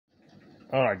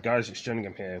Alright guys, it's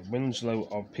jerninhgam here. Winslow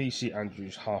of PC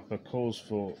Andrews Harper calls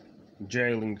for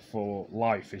jailing for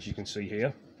life, as you can see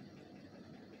here.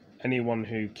 Anyone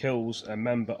who kills a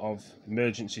member of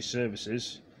emergency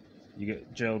services, you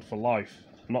get jailed for life.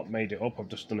 I've not made it up, I've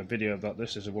just done a video about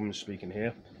this. There's a woman speaking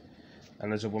here,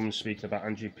 and there's a woman speaking about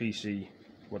Andrew PC,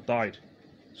 what died.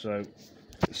 So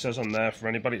it says on there, for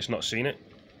anybody that's not seen it,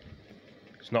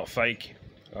 it's not fake,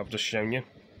 I've just shown you.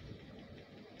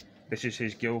 This is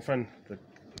his girlfriend.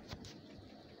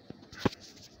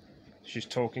 She's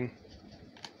talking.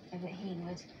 That he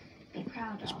would be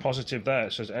proud of. It's positive there.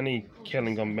 It says any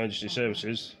killing on emergency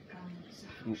services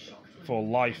for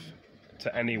life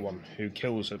to anyone who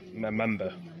kills a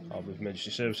member of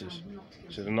emergency services.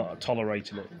 So they're not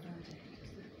tolerating it.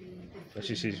 This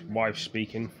is his wife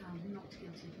speaking.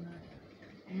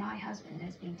 My husband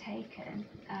has been taken,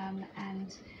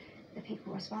 and the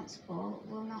people responsible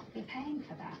will not be paying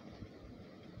for that.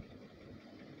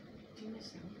 Do you miss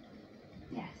them?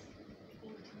 Yes.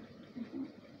 All the time? Mm-hmm.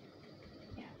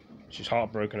 Yeah. She's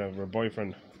heartbroken over her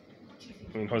boyfriend.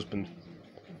 Husband.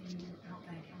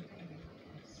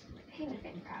 He would have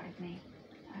been proud of me.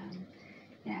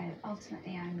 You know,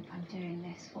 ultimately I'm doing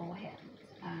this for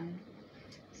him.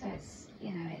 So it's,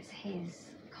 you know, it's his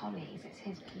colleagues, it's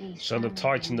his police. So they've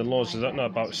tightened the laws. I don't know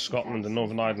about Scotland and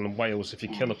Northern Ireland and Wales. If you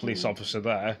kill a police officer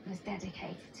there,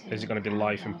 is it going to be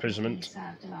life imprisonment?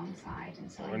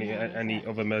 Or any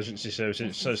other emergency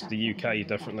services? It says the UK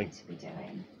definitely.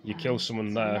 You kill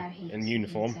someone there in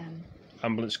uniform,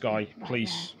 ambulance guy,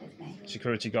 police,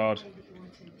 security guard,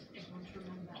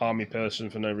 army person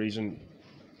for no reason,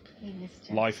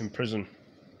 life in prison.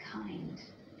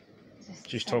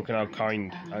 She's talking how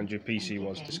kind Andrew PC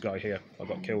was, this guy here, I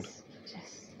got killed.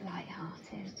 Just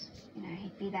light-hearted, you know,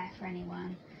 he'd be there for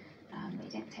anyone, but he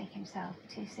didn't take himself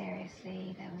too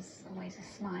seriously. There was always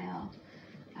a smile,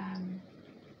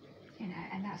 you know,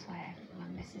 and that's why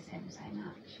everyone misses him so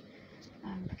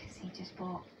much, because he just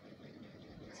brought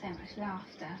so much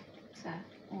laughter to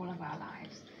all of our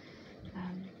lives.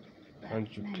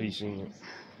 Andrew PC.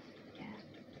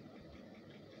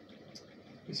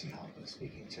 Missy Harper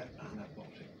speaking to Anna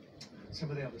Bottom. Some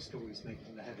of the other stories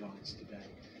making the headlines today.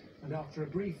 And after a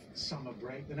brief summer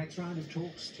break, the next round of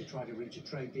talks to try to reach a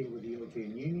trade deal with the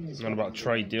European Union is... Not about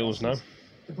trade deals now.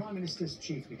 The Prime Minister's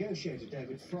chief negotiator,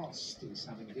 David Frost, is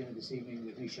having dinner this evening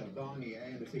with Michel Barnier,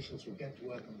 and officials will get to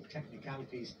work on the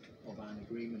technicalities of an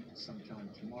agreement sometime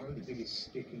tomorrow. The biggest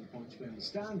sticking points, we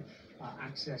understand, are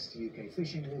access to UK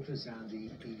fishing waters and the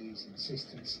EU's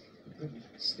insistence that Britain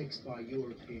sticks by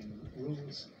European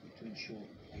rules to ensure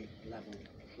a level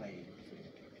playing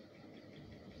field.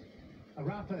 A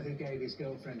rapper who gave his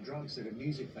girlfriend drugs at a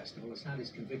music festival has had his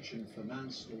conviction for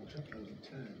manslaughter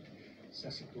overturned.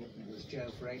 Cecil Broughton was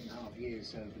jailed for 8.5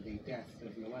 years over the death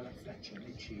of Luella Fletcher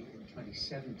Mitchie in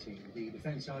 2017. The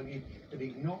defence argued that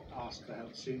he'd not asked for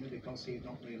help sooner because he had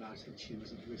not realised that she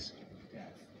was at risk of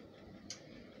death.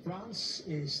 France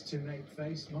is to make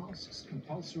face masks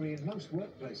compulsory in most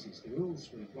workplaces. The rules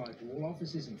will apply to all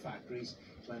offices and factories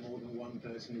where more than one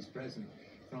person is present.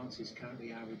 France is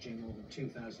currently averaging more than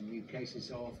 2,000 new cases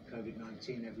of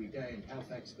COVID-19 every day, and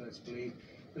health experts believe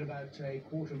that about a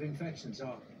quarter of infections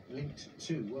are linked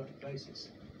to workplaces.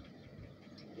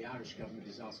 The Irish government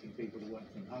is asking people to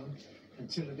work from home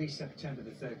until at least September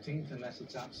the 13th, unless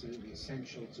it's absolutely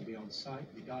essential to be on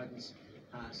site. The guidance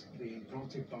has been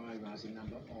prompted by a rising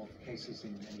number of cases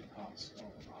in many parts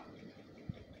of Ireland.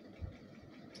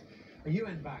 A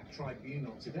UN-backed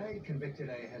tribunal today convicted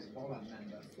a Hezbollah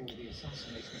member for the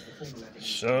assassination of the former Lebanese.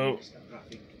 So,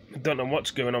 I don't know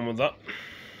what's going on with that.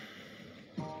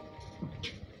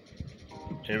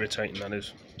 Irritating, that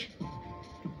is.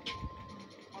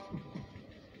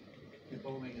 The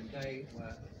bombing, and they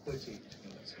were acquitted.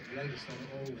 The latest on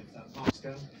it all with Mark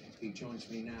Stone, who joins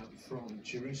me now from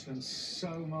Jerusalem.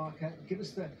 So, Mark, give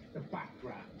us the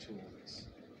background to all this.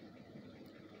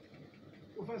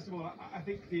 Well, first of all, I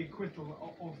think the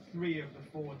acquittal of 3 of the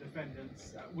 4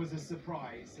 defendants was a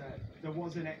surprise. There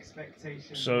was an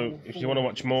expectation. So, if you want to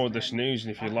watch more of this news,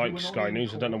 and if you like Sky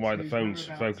News, I don't know why the phone's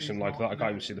focusing like that. I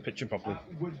can't even see the picture properly.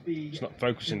 It's not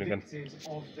focusing again.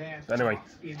 Anyway,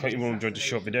 hope you all enjoyed this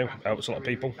short video. Helps a lot of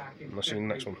people. And I'll see you in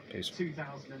the next one. Peace.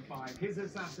 2005. His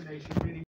assassination really